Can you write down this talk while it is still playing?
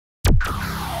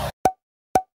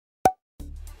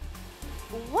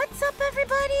What's up,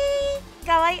 everybody?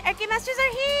 Kawaii Arcade Masters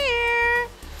are here.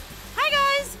 Hi,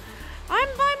 guys. I'm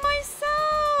by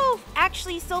myself.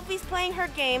 Actually, Sophie's playing her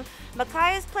game,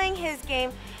 Makaya's playing his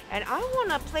game, and I want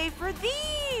to play for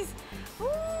these.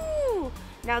 Ooh.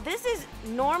 Now, this is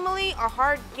normally a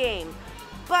hard game,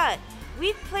 but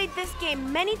we've played this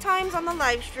game many times on the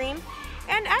live stream,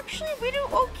 and actually, we do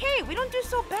okay. We don't do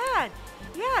so bad.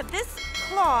 Yeah, this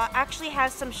claw actually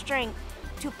has some strength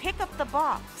to pick up the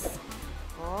box.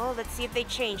 Oh, let's see if they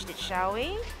changed it, shall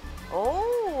we?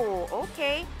 Oh,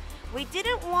 okay. We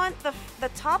didn't want the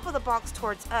top of the box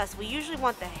towards us. We usually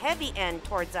want the heavy end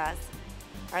towards us.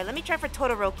 All right, let me try for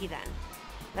Todoroki then.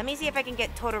 Let me see if I can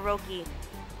get Todoroki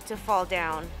to fall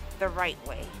down the right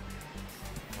way.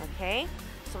 Okay,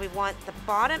 so we want the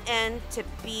bottom end to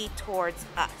be towards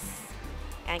us.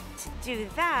 And to do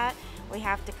that, we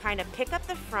have to kind of pick up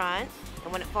the front,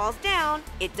 and when it falls down,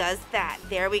 it does that.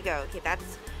 There we go. Okay,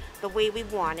 that's the way we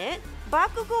want it.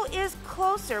 Bakugo is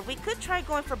closer. We could try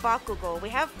going for Bakugo. We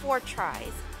have 4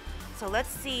 tries. So let's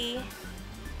see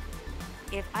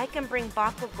if I can bring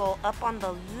Bakugo up on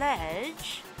the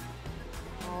ledge.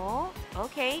 Oh,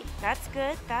 okay. That's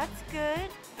good. That's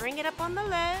good. Bring it up on the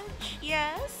ledge.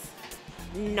 Yes.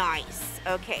 Nice.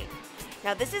 Okay.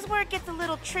 Now this is where it gets a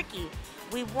little tricky.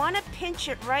 We want to pinch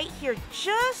it right here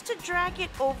just to drag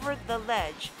it over the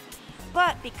ledge.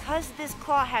 But because this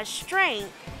claw has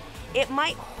strength, it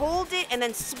might hold it and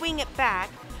then swing it back.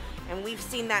 And we've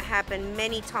seen that happen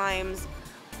many times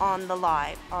on the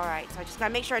live. All right, so I just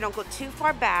gotta make sure I don't go too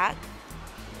far back.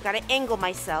 Gotta angle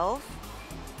myself.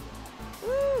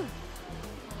 Woo.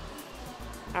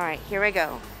 All right, here we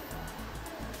go.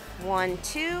 1,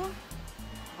 2.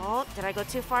 Oh, did I go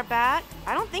too far back?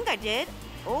 I don't think I did.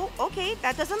 Oh, okay,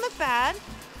 that doesn't look bad.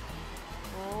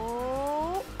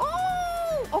 Oh,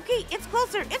 okay, it's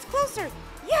closer, it's closer.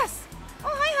 Yes. Oh,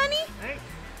 hi, honey. Hey.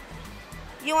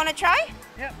 You want to try?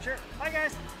 Yeah, sure. Hi,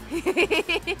 guys.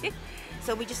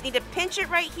 So we just need to pinch it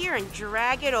right here and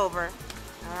drag it over.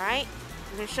 All right.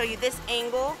 I'm going to show you this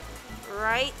angle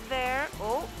right there.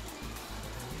 Oh.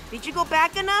 Did you go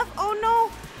back enough? Oh, no.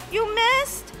 You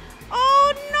missed.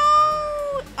 Oh,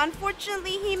 no.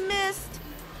 Unfortunately, he missed.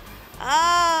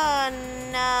 Oh,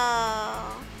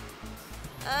 no.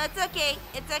 It's okay.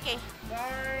 It's okay.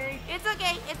 Sorry. It's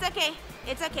okay. It's okay.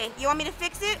 It's okay. You want me to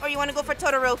fix it, or you want to go for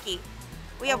Todoroki?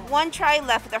 We have 1 try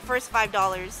left with our first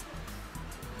 $5.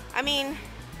 I mean,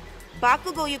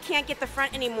 Bakugo, you can't get the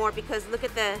front anymore because look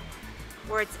at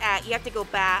where it's at. You have to go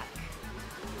back.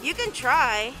 You can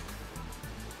try.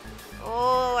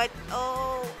 Oh,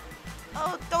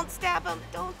 don't stab him.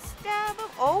 Don't stab him.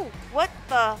 Oh, what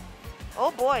the? Oh,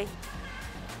 boy.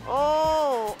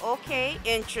 Oh, okay.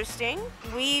 Interesting.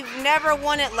 We've never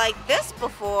won it like this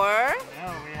before.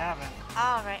 No, we haven't.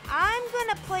 All right, I'm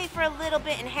gonna play for a little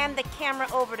bit and hand the camera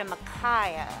over to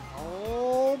Makaya.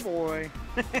 Oh boy.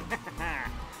 You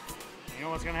know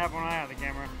what's gonna happen when I have the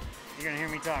camera? You're gonna hear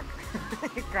me talk.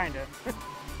 Kinda.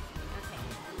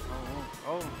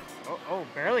 Okay. Oh,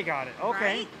 barely got it.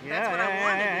 Okay. Right? Yeah, That's what I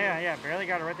wanted. yeah. Barely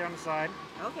got it right there on the side.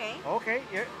 Okay. Okay,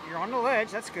 you're on the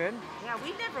ledge. That's good. Yeah,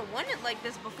 we've never won it like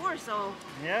this before, so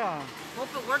Yeah.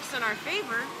 hope it works in our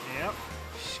favor. Yep.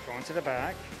 Going to the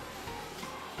back.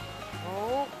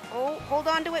 Oh, hold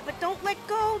on to it, but don't let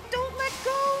go. Don't let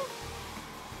go.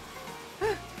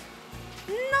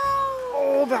 No.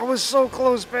 Oh, that was so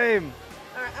close, babe.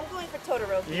 All right, I'm going for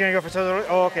Todoroki. You're gonna go for Todoroki?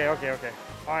 Oh, okay.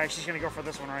 All right, she's gonna go for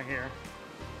this one right here.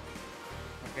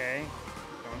 Okay,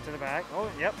 going to the back. Oh,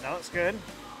 yep, that looks good.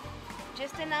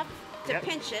 Just enough to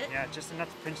pinch it. Yeah, just enough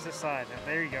to pinch this side.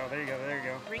 There you go.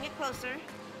 Bring it closer.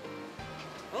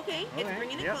 Okay, it's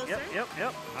bringing it closer.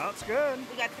 Yep. That's good.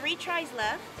 We got 3 tries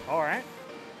left. All right.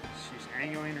 She's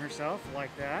angling herself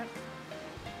like that.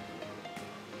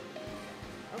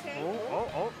 Okay.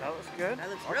 Oh, that looks good. That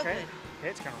looks real good. Okay,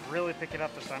 it's gonna really pick it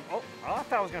up this time. Oh, I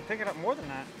thought I was gonna pick it up more than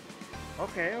that.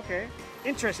 Okay.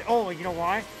 Interesting. Oh, you know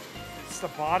why? It's the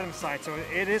bottom side, so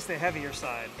it is the heavier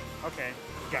side. Okay.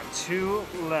 You got 2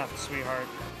 left, sweetheart.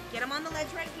 Get him on the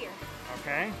ledge right here.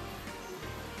 Okay.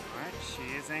 All right,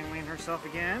 she is angling herself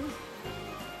again.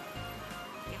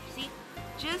 Yep, see?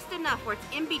 Just enough where it's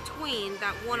in between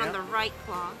that one on the right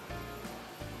claw.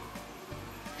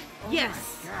 Oh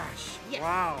yes. My gosh. Yes.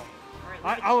 Wow. All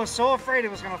right, I was so afraid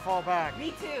it was going to fall back.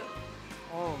 Me too.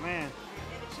 Oh, man.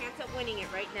 I have a chance of winning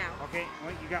it right now. Okay,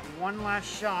 well, you got one last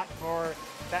shot for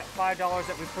that $5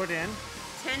 that we put in.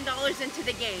 $10 into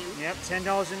the game. Yep,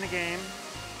 $10 in the game.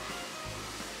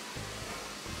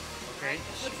 Okay,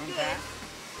 This she looks went good. back.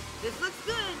 This looks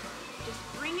good. Just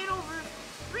bring it over.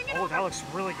 Bring it over. Oh, that looks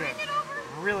really good. Bring it over.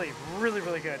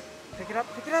 Really good. Pick it up.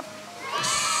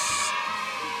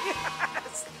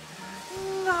 Yes!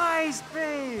 Nice,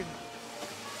 babe!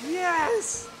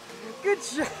 Yes! Good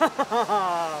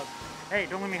job! Hey,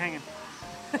 don't leave me hanging.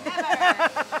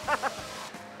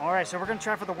 All right, so we're gonna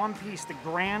try for the One Piece, the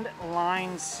Grand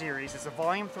Line series. It's a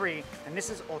volume 3, and this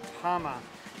is o-tama.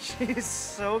 She's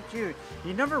so cute.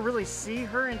 You never really see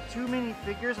her in too many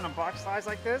figures in a box size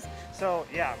like this. So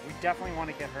yeah, we definitely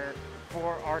want to get her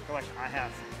for our collection. I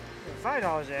have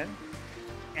 $5 in,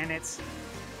 and it's,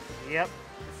 yep,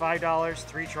 $5,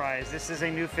 3 tries. This is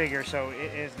a new figure, so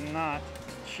it is not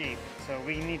cheap. So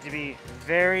we need to be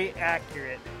very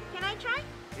accurate. Can I try?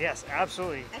 Yes,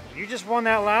 absolutely. Okay. You just won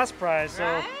that last prize, so.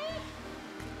 Right?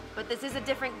 But this is a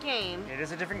different game. It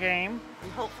is a different game.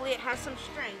 And hopefully it has some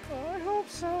strength. Oh, I hope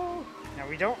so. Now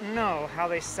we don't know how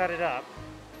they set it up.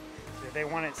 Do they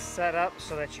want it set up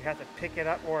so that you have to pick it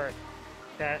up, or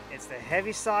that it's the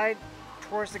heavy side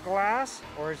towards the glass,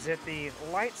 or is it the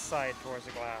light side towards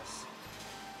the glass?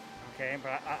 Okay,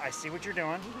 but I see what you're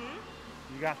doing.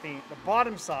 You got the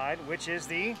bottom side, which is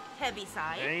the heavy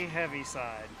side. The heavy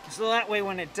side. So that way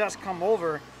when it does come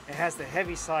over, it has the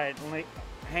heavy side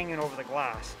hanging over the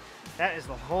glass. That is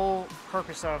the whole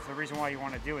purpose of the reason why you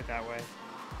want to do it that way.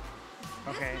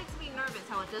 Okay. This makes me nervous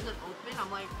how it doesn't open.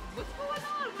 I'm like, what's going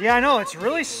on? Yeah, I know, it's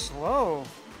really slow.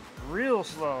 Real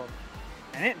slow.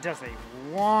 And it does a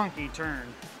wonky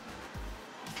turn.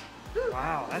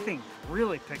 Wow, that thing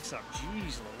really picks up.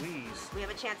 Jeez Louise. We have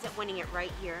a chance at winning it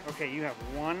right here. Okay, you have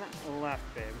 1 left,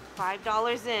 babe.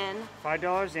 $5 in.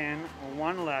 $5 in,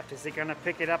 1 left. Is it gonna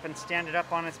pick it up and stand it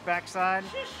up on its backside?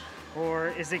 Or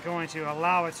is it going to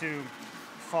allow it to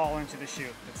fall into the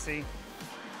chute? Let's see.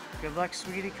 Good luck,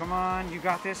 sweetie. Come on. You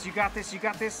got this. You got this. You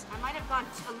got this. I might have gone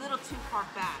a little too far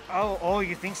back. Oh,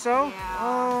 you think so? Yeah.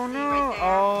 Oh, see no. right there?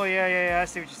 Oh, yeah. I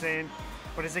see what you're saying.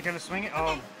 But is it going to swing it?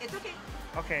 Okay, it's okay.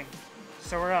 Okay.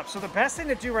 So we're up. So the best thing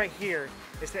to do right here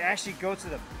is to actually go to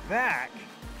the back.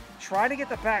 Try to get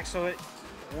the back so it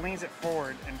leans it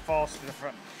forward and falls to the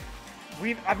front.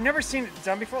 I've never seen it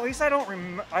done before. At least I don't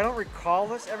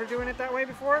recall us ever doing it that way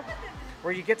before,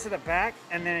 where you get to the back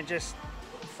and then it just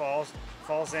falls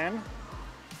in.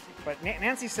 But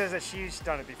Nancy says that she's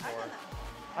done it before.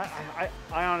 I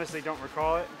honestly don't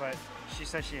recall it, but she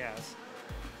says she has.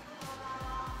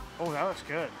 Oh, that looks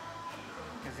good.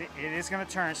 Because it is going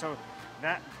to turn, so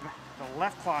that the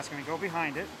left claw is going to go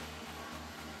behind it.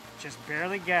 Just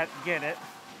barely get it.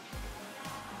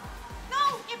 No!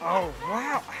 Oh,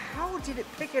 wow. How did it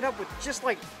pick it up with just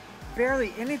like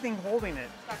barely anything holding it?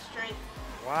 Got strength.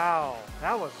 Wow,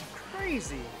 that was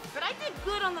crazy. But I did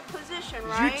good on the position,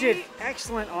 right? You did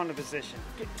excellent on the position.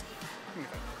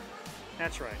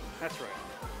 That's right.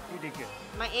 You did good.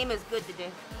 My aim is good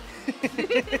today.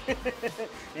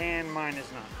 And mine is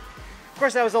not. Of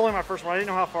course, that was only my first one. I didn't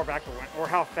know how far back it went or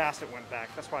how fast it went back.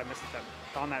 That's why I missed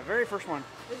it on that very first one.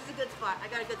 This is a good spot. I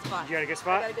got a good spot. You got a good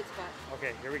spot? I got a good spot.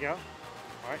 Okay, here we go.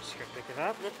 All right, just gonna pick it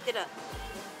up. Lift it up.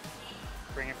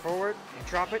 Bring it forward and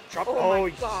drop it. Drop it. Oh my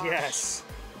gosh.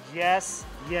 Yes.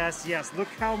 Look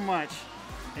how much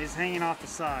is hanging off the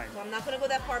side. So I'm not gonna go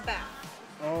that far back.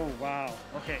 Oh, wow.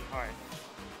 Okay, all right.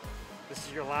 This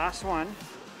is your last one.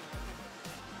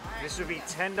 Right, this would be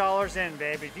 $10 in,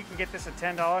 babe. If you can get this at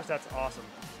 $10, that's awesome.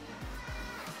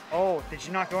 Oh, did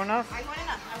you not go enough? I went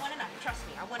enough. Trust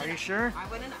me, I went enough. Are you sure? I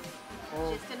went enough.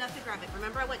 Oh. Just enough to grab it.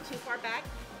 Remember I went too far back?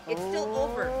 It's still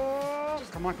over.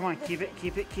 Just Come on. Keep it.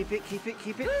 Isn't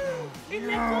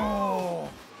that No.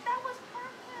 That was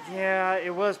perfect. Yeah,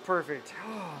 it was perfect.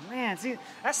 Oh, man. See,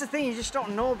 that's the thing. You just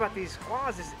don't know about these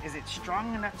claws. Is it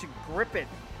strong enough to grip it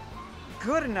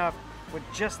good enough with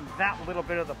just that little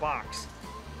bit of the box?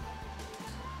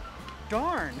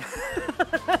 Darn.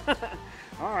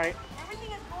 All right.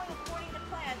 Everything is going according to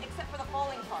plan except for the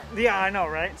falling part. Yeah, I know,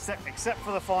 right? Except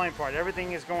for the falling part.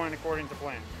 Everything is going according to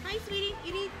plan. Hi, sweetie.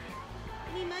 You need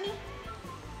money?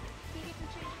 Can you get some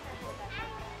change for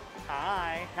that?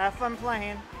 Hi. Have fun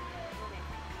playing.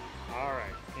 All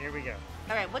right. Here we go.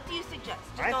 All right. What do you suggest?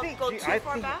 Just don't go too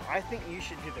far back? I think you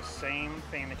should do the same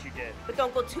thing that you did. But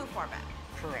don't go too far back.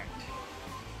 Correct.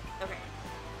 Okay.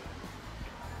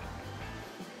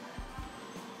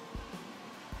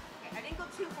 I didn't go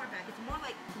too far back. It's more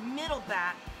like middle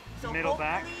back. So Middle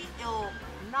back? hopefully it'll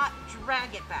not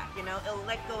drag it back, you know? It'll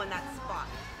let go in that spot.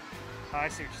 Oh, I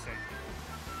see what you're saying.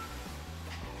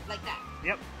 Like that.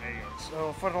 Yep, there you go.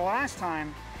 So for the last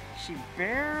time, she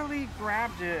barely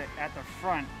grabbed it at the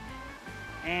front,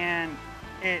 and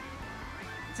it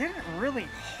didn't really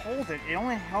hold it. It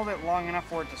only held it long enough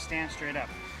for it to stand straight up.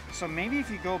 So maybe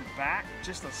if you go back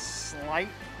just a slight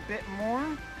bit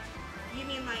more. You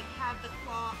mean like have the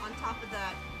claw on top of the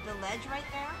the ledge right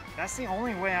there? That's the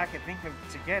only way I could think of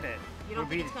to get it. You don't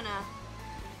think it's gonna...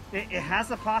 It has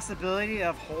the possibility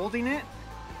of holding it,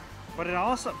 but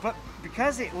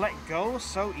because it let go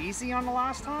so easy on the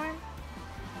last time,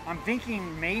 I'm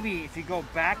thinking maybe if you go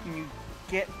back and you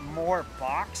get more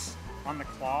box on the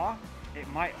claw, it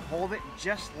might hold it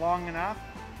just long enough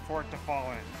for it to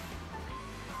fall in.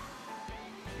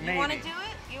 Maybe. You want to do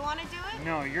it? You want to do it?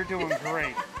 No, you're doing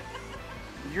great.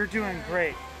 You're doing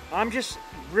great. I'm just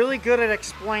really good at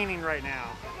explaining right now.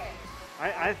 Okay.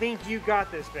 I think you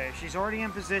got this, babe. She's already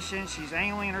in position. She's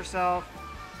angling herself.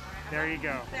 There you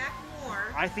go. Back more.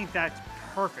 I think that's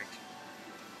perfect.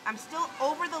 I'm still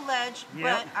over the ledge,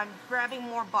 Yep. but I'm grabbing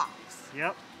more box.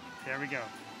 Yep. There we go.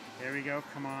 There we go.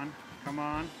 Come on. Come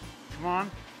on. Come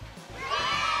on.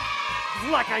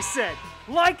 Like I said.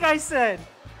 Like I said.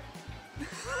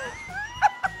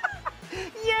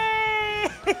 Yay!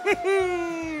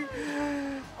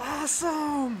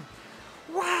 Awesome!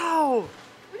 Wow!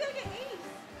 We gotta get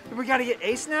ace. We gotta get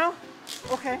ace now?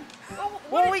 Okay. Oh,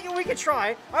 Well, we could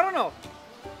try. I don't know.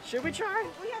 Should we try?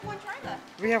 We have one try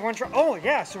left. We have one try. Oh,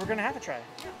 yeah, so we're gonna have to try.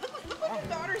 Look what your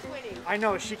daughter's winning. I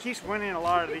know, she keeps winning a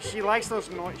lot of these. She likes those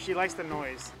she likes the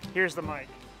noise. Here's the mic.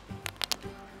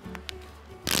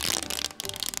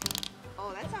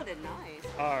 Oh, that sounded nice.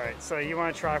 Alright, so you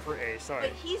want to try for ace. But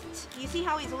Alright. you see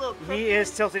how he's a little crooked? He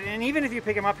is tilted, and even if you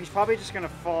pick him up, he's probably just gonna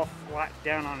fall flat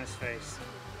down on his face.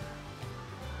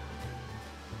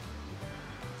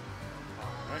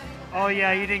 Oh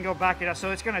yeah, you didn't go back it up,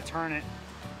 so it's gonna turn it.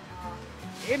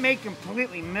 It may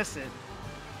completely miss it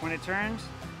when it turns.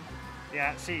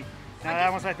 Yeah, see, now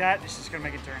that one's like that, it's just gonna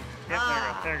make it turn. Yep,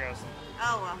 there it goes.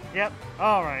 Oh, well. Yep,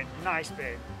 all right, nice,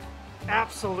 babe.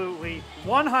 Absolutely,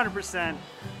 100%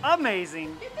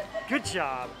 amazing. Good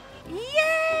job.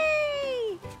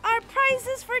 Yay! Our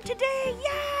prizes for today,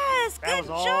 yes! That Good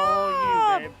was job!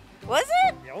 all you, babe. Was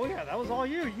it? Oh yeah, that was all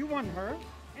you. You won her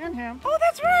and him. Oh,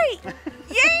 that's right!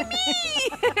 Yay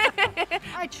me!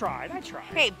 I tried.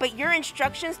 Hey, but your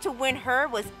instructions to win her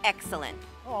was excellent.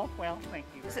 Oh, well, thank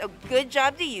you. So good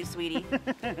job to you, sweetie.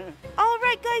 All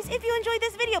right, guys, if you enjoyed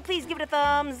this video, please give it a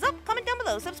thumbs up, comment down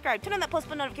below, subscribe, turn on that post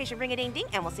bell notification, ring a ding ding,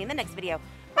 and we'll see you in the next video.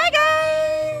 Bye,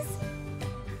 guys!